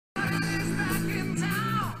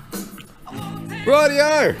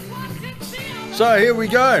Rightio! So here we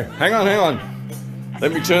go. Hang on.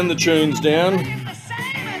 Let me turn the tunes down.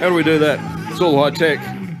 How do we do that? It's all high tech.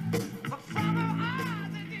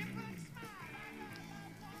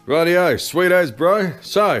 Rightio, sweet as bro.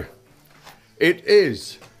 So, it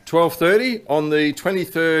is 12:30 on the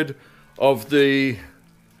 23rd of the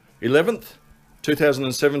 11th,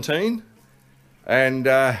 2017. And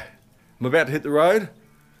I'm about to hit the road.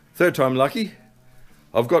 Third time lucky.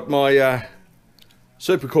 I've got my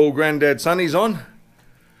super cool Grandad Sunnies on,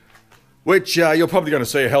 which you're probably going to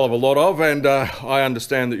see a hell of a lot of, and I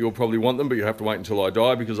understand that you'll probably want them, but you have to wait until I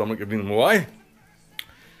die because I'm not giving them away.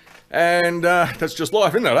 And that's just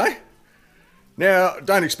life, isn't it, eh? Now,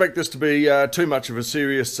 don't expect this to be too much of a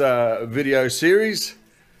serious video series.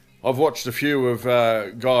 I've watched a few of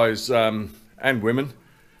guys and women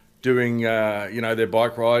doing, their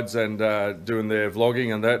bike rides and doing their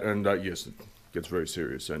vlogging and that, and yes, it gets very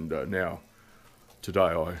serious. And now,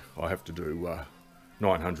 today I have to do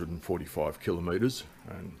 945 kilometres,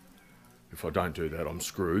 and if I don't do that, I'm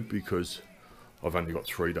screwed because I've only got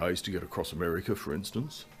 3 days to get across America, for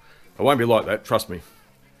instance. It won't be like that, trust me.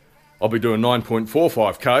 I'll be doing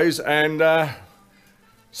 9.45 Ks and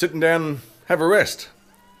sitting down and have a rest.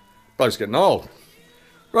 Bloke's getting old.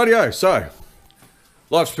 Rightio, so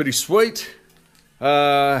life's pretty sweet.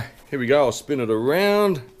 Here we go, I'll spin it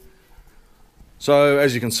around. So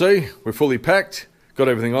as you can see, we're fully packed, got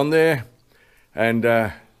everything on there, and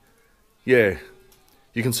yeah,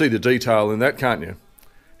 you can see the detail in that, can't you?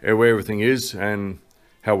 Where everything is and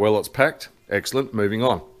how well it's packed. Excellent, moving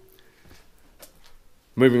on.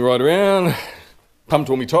 Moving right around, pumped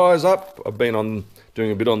all my tyres up. I've been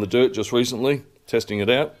doing a bit on the dirt just recently, testing it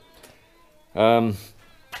out.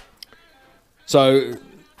 So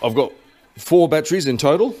I've got 4 batteries in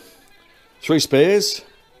total, 3 spares.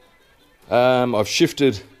 I've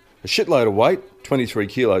shifted a shitload of weight, 23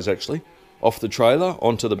 kilos actually, off the trailer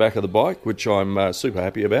onto the back of the bike, which I'm super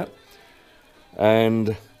happy about.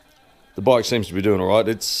 And the bike seems to be doing all right.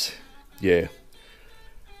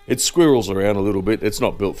 It squirrels around a little bit. It's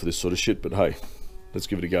not built for this sort of shit, but hey, let's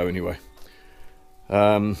give it a go anyway.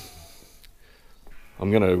 I'm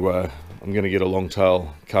gonna get a long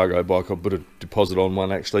tail cargo bike. I'll put a deposit on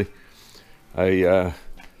one actually. A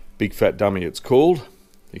big fat dummy it's called.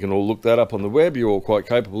 You can all look that up on the web. You're all quite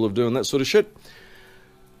capable of doing that sort of shit.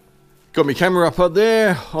 Got my camera up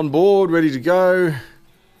there, on board, ready to go.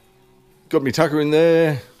 Got my tucker in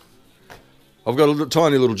there. I've got a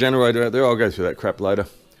tiny little generator out there. I'll go through that crap later.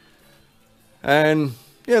 And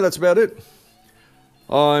yeah, that's about it.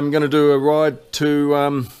 I'm going to do a ride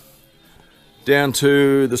to down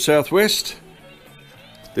to the southwest.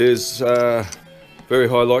 There's very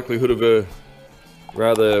high likelihood of a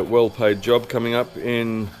rather well-paid job coming up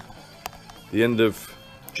in the end of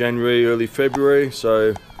January, early February.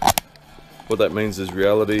 So what that means is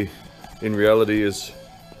in reality is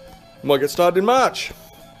I might get started in March.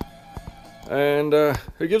 And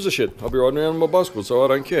who gives a shit? I'll be riding around on my bicycle, so I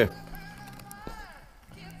don't care.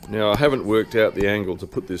 Now, I haven't worked out the angle to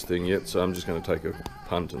put this thing yet, so I'm just going to take a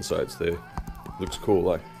punt and say it's there. Looks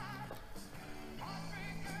cool, eh?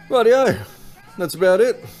 Rightio, that's about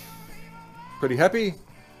it. Pretty happy.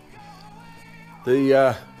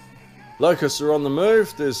 The locusts are on the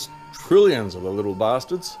move. There's trillions of the little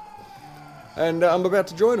bastards. And I'm about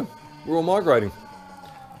to join them. We're all migrating.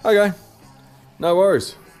 Okay, no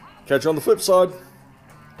worries. Catch you on the flip side.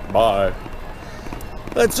 Bye.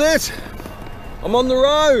 That's it. I'm on the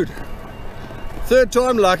road. Third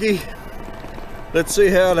time lucky. Let's see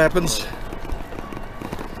how it happens.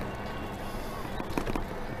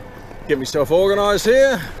 Get myself organised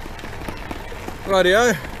here.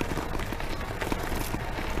 Rightio.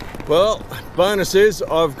 Well, bonus is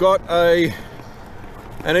I've got an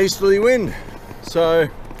easterly wind, so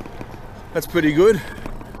that's pretty good.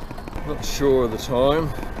 Not sure of the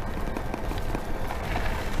time.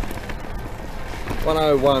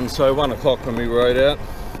 1:01, so 1 o'clock when we rode out.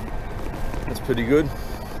 That's pretty good.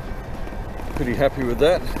 Pretty happy with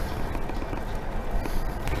that.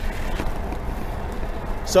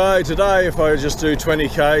 So today, if I just do 20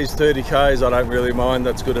 Ks, 30 Ks, I don't really mind.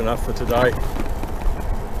 That's good enough for today.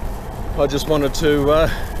 I just wanted to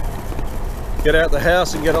get out the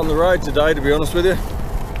house and get on the road today, to be honest with you.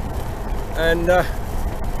 And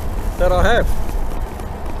that I have.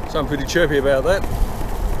 So I'm pretty chirpy about that.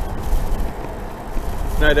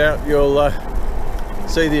 No doubt you'll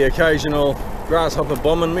see the occasional grasshopper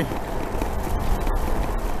bombing me.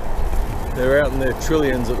 They're out in their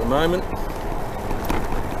trillions at the moment.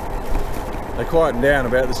 They quieten down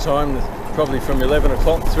about this time, probably from 11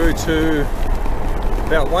 o'clock through to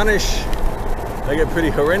about 1ish. they get pretty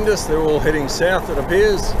horrendous. They're all heading south, it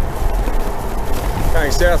appears.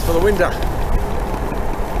 Going south for the winter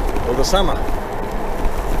or the summer.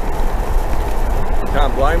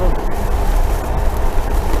 Can't blame them.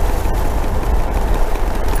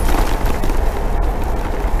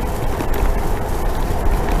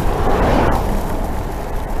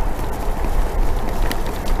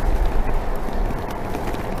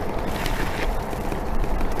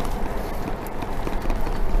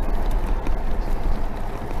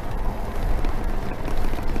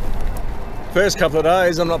 First couple of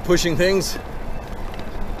days I'm not pushing things.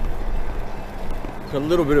 Got a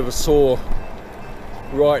little bit of a sore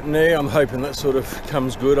right knee. I'm hoping that sort of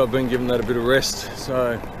comes good. I've been giving that a bit of rest,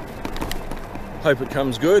 so hope it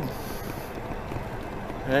comes good.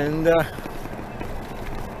 And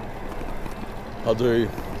I'll do,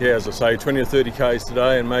 yeah, as I say, 20 or 30 Ks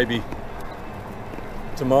today, and maybe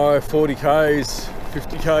tomorrow 40 Ks,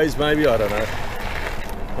 50 Ks maybe, I don't know.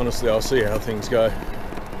 Honestly, I'll see how things go.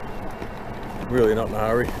 Really not in a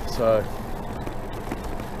hurry, so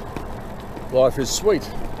life is sweet.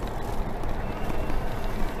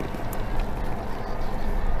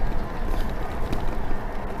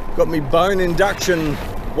 Got me bone induction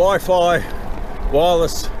Wi-Fi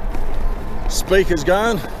wireless speakers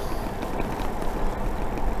going.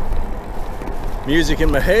 Music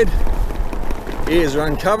in my head, ears are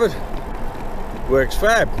uncovered, works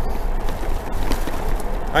fab.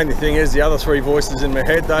 Only thing is, the other three voices in my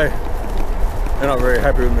head though, they're not very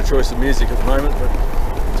happy with my choice of music at the moment, but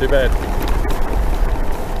too bad.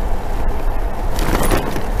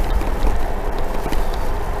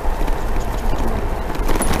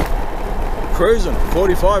 Cruising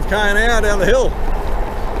 45k an hour down the hill,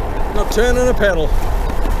 not turning a pedal,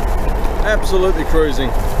 absolutely cruising.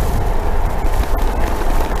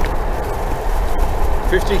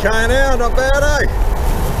 50k an hour, not bad, eh?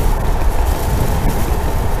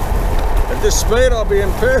 At this speed I'll be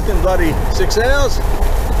in Perth in bloody 6 hours.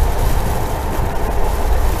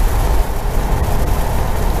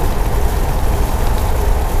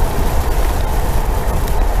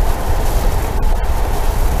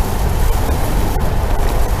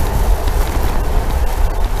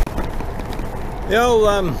 The old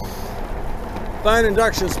bone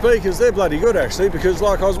induction speakers, they're bloody good actually, because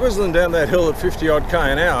like I was whistling down that hill at 50 odd k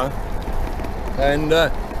an hour, and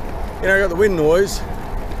you know, got the wind noise.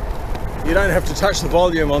 You don't have to touch the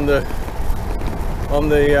volume on the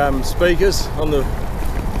speakers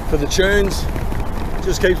for the tunes.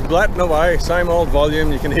 Just keeps blatting away, same old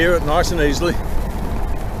volume. You can hear it nice and easily.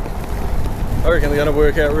 I reckon they're going to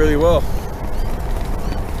work out really well.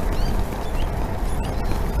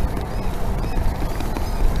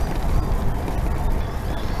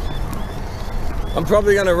 I'm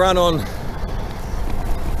probably going to run on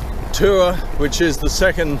Tour, which is the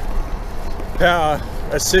second power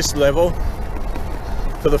assist level,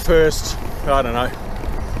 for the first, I don't know,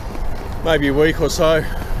 maybe a week or so,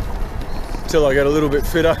 till I get a little bit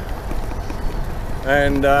fitter.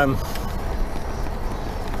 And I'm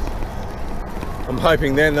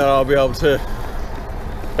hoping then that I'll be able to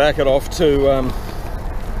back it off to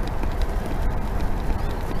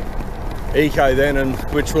EK then, and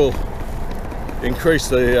which will increase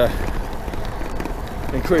the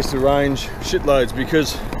range shitloads,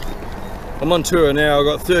 because I'm on Tour now. I've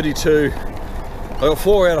got 32, I got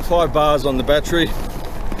 4 out of 5 bars on the battery.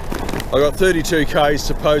 I got 32 Ks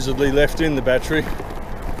supposedly left in the battery,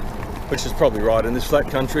 which is probably right in this flat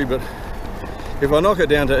country, but if I knock it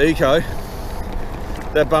down to eco,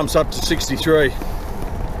 that bumps up to 63.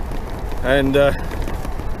 And I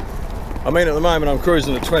mean, at the moment I'm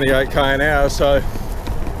cruising at 28k an hour, so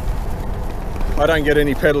I don't get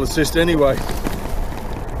any pedal assist anyway.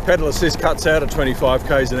 Pedal assist cuts out at 25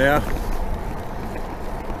 k's an hour,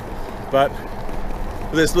 but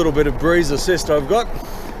with this little bit of breeze assist I've got,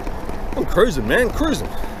 I'm cruising, man, cruising.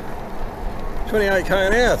 28k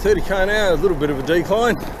an hour, 30k an hour, a little bit of a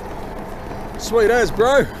decline. Sweet as,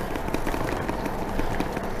 bro.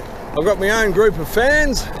 I've got my own group of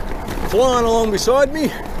fans flying along beside me.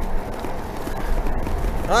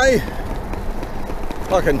 Hey,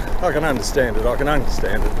 I can understand it, I can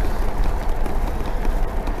understand it.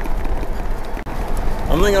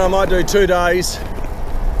 I'm thinking I might do 2 days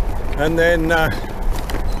and then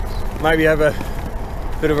maybe have a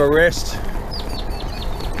bit of a rest.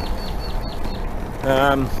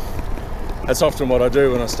 That's often what I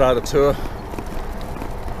do when I start a tour,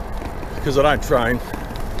 because I don't train.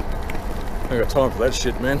 I ain't got time for that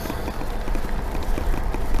shit, man.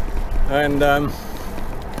 And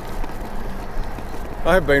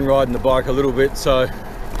I have been riding the bike a little bit, so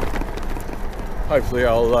hopefully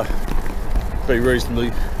I'll be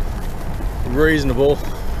reasonably reasonable.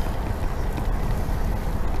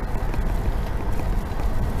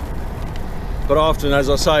 But often, as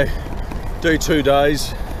I say, do 2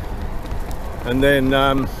 days and then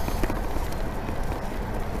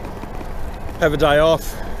have a day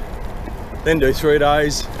off, then do 3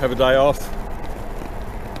 days, have a day off,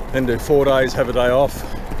 then do 4 days, have a day off.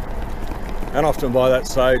 And often by that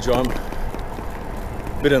stage I'm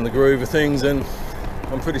a bit in the groove of things and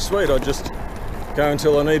I'm pretty sweet. I just go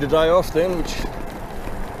until I need a day off then, which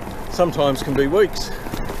sometimes can be weeks.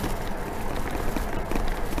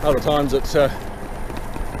 Other times it's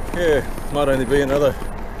yeah, might only be another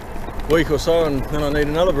week or so and then I need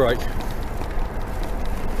another break.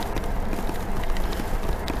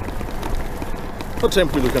 What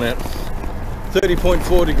temp are we looking at?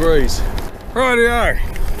 30.4 degrees. Rightio.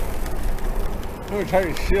 Let me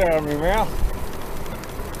take the shit out of my mouth.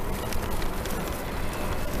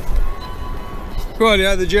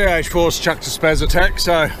 Rightio, the GH4's chucked a spaz attack,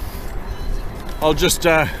 so I'll just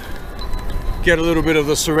get a little bit of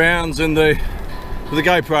the surrounds in the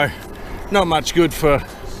GoPro. Not much good for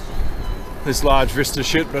this large Vista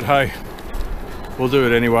shit, but hey, we'll do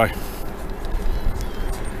it anyway.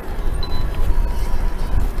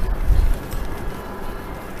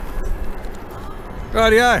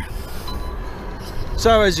 Rightio.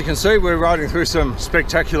 So as you can see, we're riding through some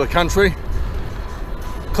spectacular country,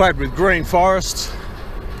 clad with green forests,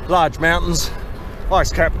 large mountains,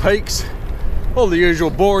 ice-capped peaks, all the usual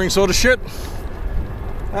boring sort of shit.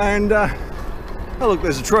 And oh look,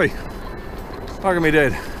 there's a tree. Look at me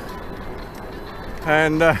dead.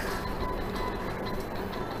 And got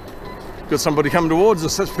somebody coming towards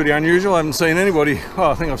us. That's pretty unusual. I haven't seen anybody.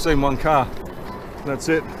 Oh, I think I've seen one car. That's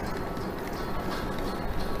it.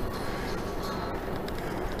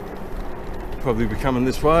 Probably be coming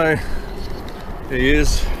this way. There he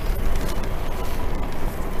is.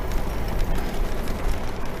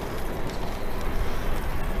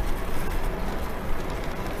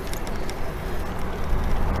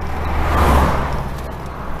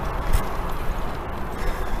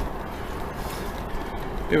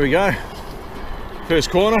 Here we go.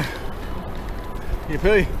 First corner.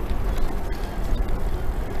 Yippee.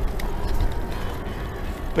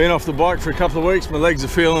 Been off the bike for a couple of weeks. My legs are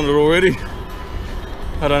feeling it already.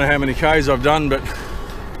 I don't know how many Ks I've done, but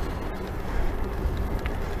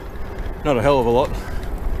not a hell of a lot.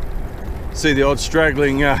 See the odd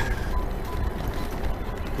straggling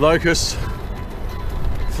locusts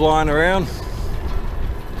flying around.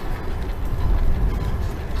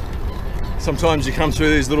 Sometimes you come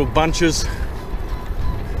through these little bunches.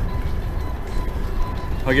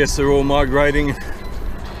 I guess they're all migrating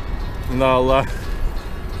and they'll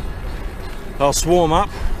swarm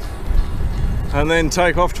up and then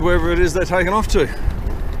take off to wherever it is they're taking off to. You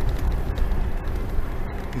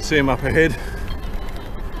can see them up ahead.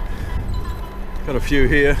 Got a few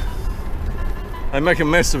here. They make a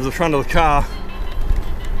mess of the front of the car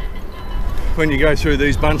when you go through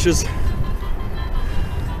these bunches. I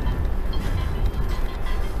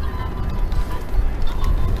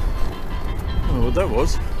don't know what that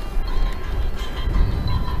was.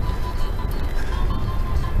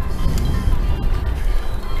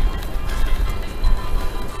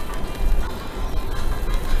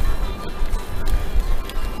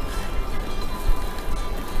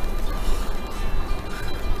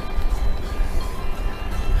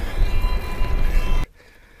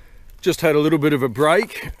 Just had a little bit of a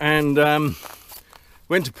break and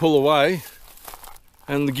went to pull away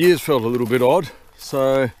and the gears felt a little bit odd.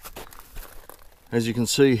 So as you can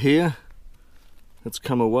see here, it's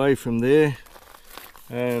come away from there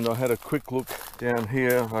and I had a quick look down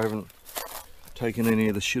here. I haven't taken any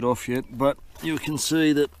of the shit off yet, but you can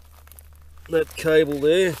see that that cable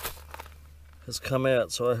there has come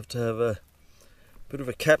out, so I have to have a bit of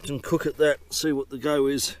a captain cook at that, see what the go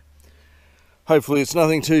is. Hopefully it's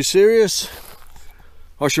nothing too serious.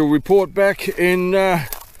 I shall report back in,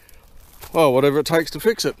 well, whatever it takes to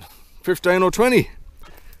fix it. 15 or 20.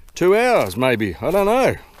 2 hours maybe, I don't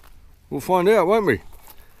know. We'll find out, won't we?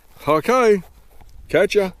 Okay,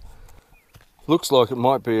 catch ya. Looks like it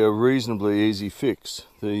might be a reasonably easy fix.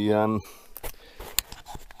 The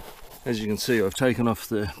as you can see, I've taken off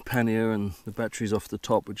the pannier and the batteries off the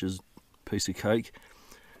top, which is a piece of cake.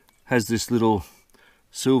 Has this little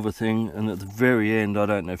silver thing, and at the very end, I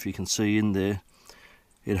don't know if you can see in there,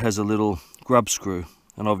 it has a little grub screw,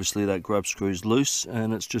 and obviously that grub screw is loose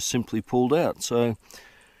and it's just simply pulled out. So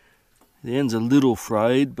the end's a little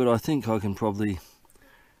frayed, but I think I can probably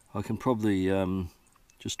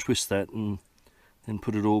just twist that and then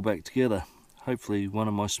put it all back together. Hopefully one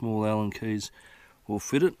of my small Allen keys will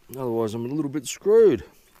fit it, otherwise I'm a little bit screwed.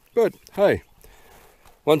 But hey,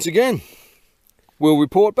 once again, we'll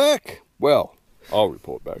report back. Well, I'll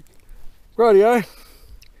report back. Rightio,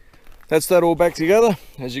 that's that all back together,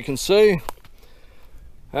 as you can see.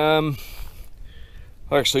 I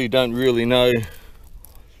actually don't really know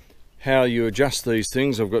how you adjust these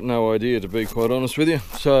things. I've got no idea, to be quite honest with you.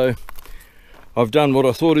 So I've done what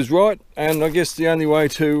I thought is right, and I guess the only way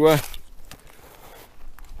to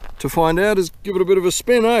find out is give it a bit of a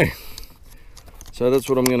spin, eh? So that's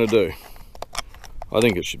what I'm going to do. I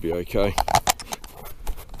think it should be okay.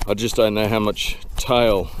 I just don't know how much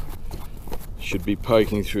tail should be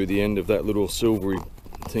poking through the end of that little silvery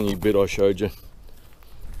thingy bit I showed you.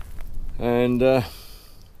 And I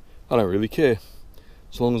don't really care,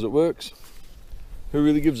 as long as it works. Who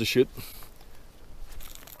really gives a shit?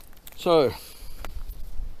 So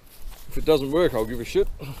if it doesn't work, I'll give a shit,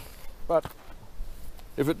 but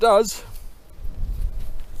if it does,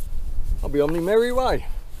 I'll be on my merry way.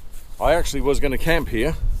 I actually was going to camp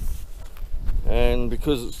here, and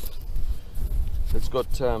because it's got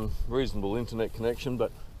reasonable internet connection,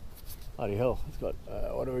 but bloody hell, it's got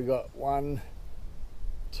what do we got? 1,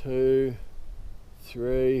 2,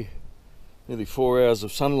 3, nearly 4 hours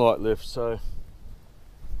of sunlight left. So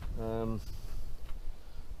I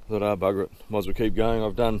thought, bugger it, might as well keep going.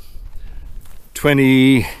 I've done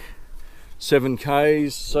 27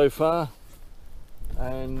 k's so far,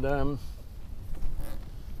 and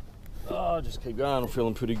I'll just keep going. I'm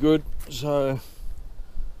feeling pretty good, so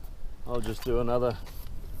I'll just do another,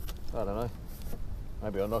 I don't know,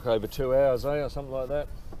 maybe I'll knock over 2 hours, or something like that,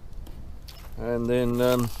 and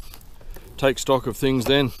then take stock of things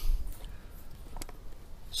then,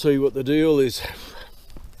 see what the deal is.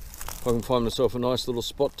 If I can find myself a nice little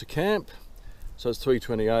spot to camp. So it's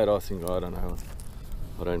 3:28, I think. I don't know,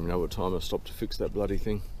 I don't even know what time I stopped to fix that bloody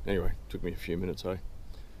thing. Anyway, took me a few minutes, eh?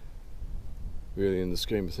 Really, in the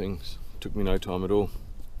scheme of things, took me no time at all.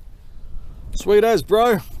 Sweet as,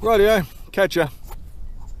 bro. Rightio, catch ya.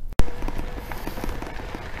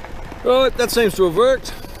 Right, that seems to have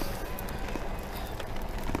worked.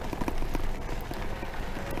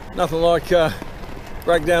 Nothing like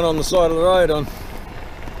breakdown on the side of the road on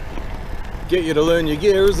get you to learn your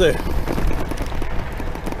gear, is there?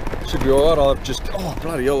 Should be alright. I've just, oh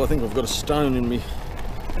bloody hell, I think I've got a stone in me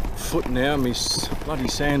foot now, me bloody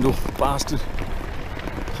sandal, bastard.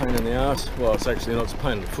 Pain in the arse. Well, it's actually not, it's a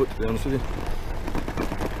pain in the foot, to be honest with you.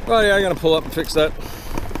 Right, yeah, I'm going to pull up and fix that.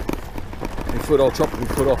 My foot, I'll chop my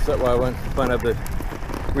foot off, that way I won't have the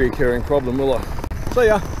reoccurring problem, will I? See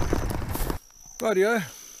ya. Rightio,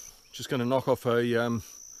 just going to knock off a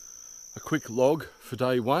quick log for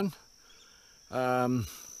day one.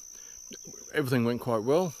 Everything went quite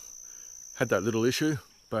well. Had that little issue,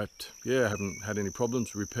 but yeah, I haven't had any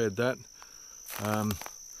problems, repaired that.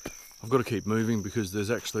 I've got to keep moving because there's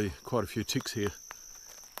actually quite a few ticks here.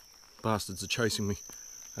 Bastards are chasing me.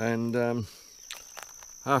 And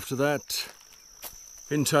after that,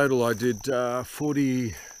 in total I did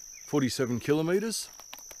 47 kilometres,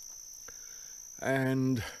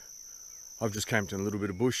 and I've just camped in a little bit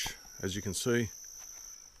of bush, as you can see.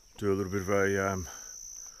 Do a little bit of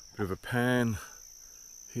a pan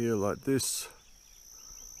here like this,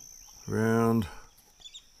 round,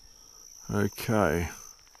 okay,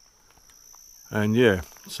 and yeah,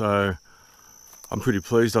 so I'm pretty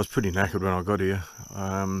pleased. I was pretty knackered when I got here.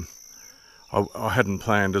 I hadn't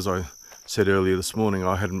planned, as I said earlier this morning,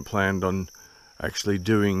 I hadn't planned on actually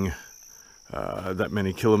doing that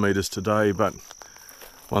many kilometres today, but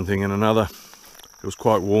one thing and another, it was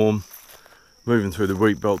quite warm. Moving through the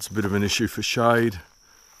wheat belt's a bit of an issue for shade,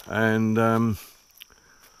 and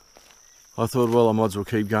I thought, well, I might as well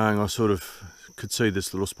keep going. I sort of could see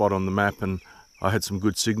this little spot on the map, and I had some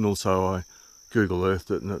good signal, so I Google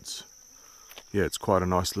Earthed it, and it's quite a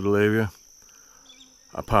nice little area,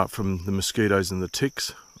 apart from the mosquitoes and the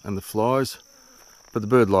ticks and the flies. But the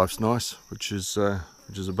bird life's nice, which is a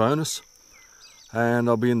bonus. And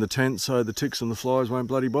I'll be in the tent, so the ticks and the flies won't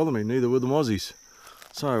bloody bother me. Neither will the mozzies.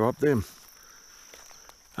 So up them.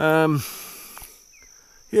 Yeah,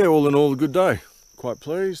 all in all, a good day. Quite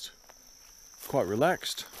pleased, quite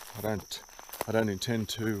relaxed. I don't intend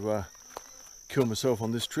to kill myself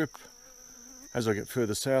on this trip. As I get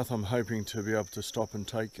further south, I'm hoping to be able to stop and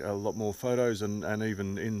take a lot more photos, and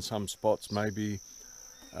even in some spots maybe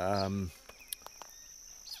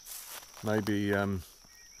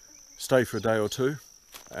stay for a day or two,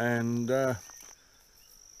 and yeah,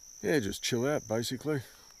 just chill out basically.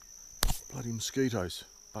 Bloody mosquitoes,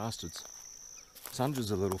 bastards. There's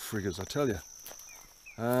hundreds of little friggers, I tell you.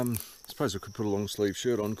 I suppose I could put a long sleeve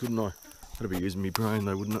shirt on, couldn't I? That'd be using me brain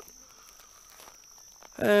though, wouldn't it?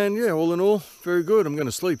 And yeah, all in all, very good. I'm going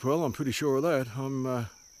to sleep well, I'm pretty sure of that.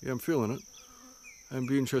 I'm feeling it. And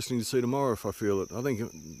be interesting to see tomorrow if I feel it. I think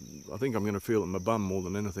I'm going to feel it in my bum more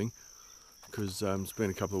than anything, because it's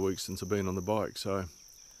been a couple of weeks since I've been on the bike. So,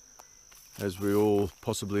 as we all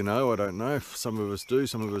possibly know, I don't know, some of us do,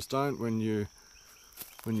 some of us don't. When you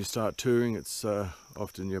start touring, it's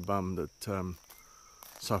often your bum that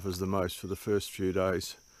suffers the most for the first few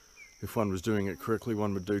days. If one was doing it correctly,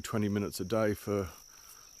 one would do 20 minutes a day for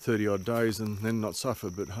 30 odd days and then not suffer.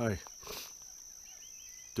 But hey,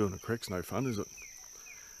 doing it correct's no fun, is it?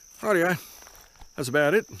 Rightio, that's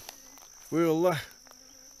about it. We'll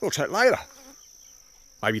chat later.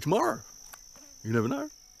 Maybe tomorrow. You never know.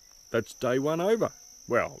 That's day one over.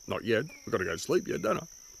 Well, not yet. I've got to go to sleep yet, don't I?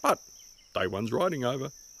 But day one's riding over.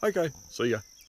 Okay, see ya.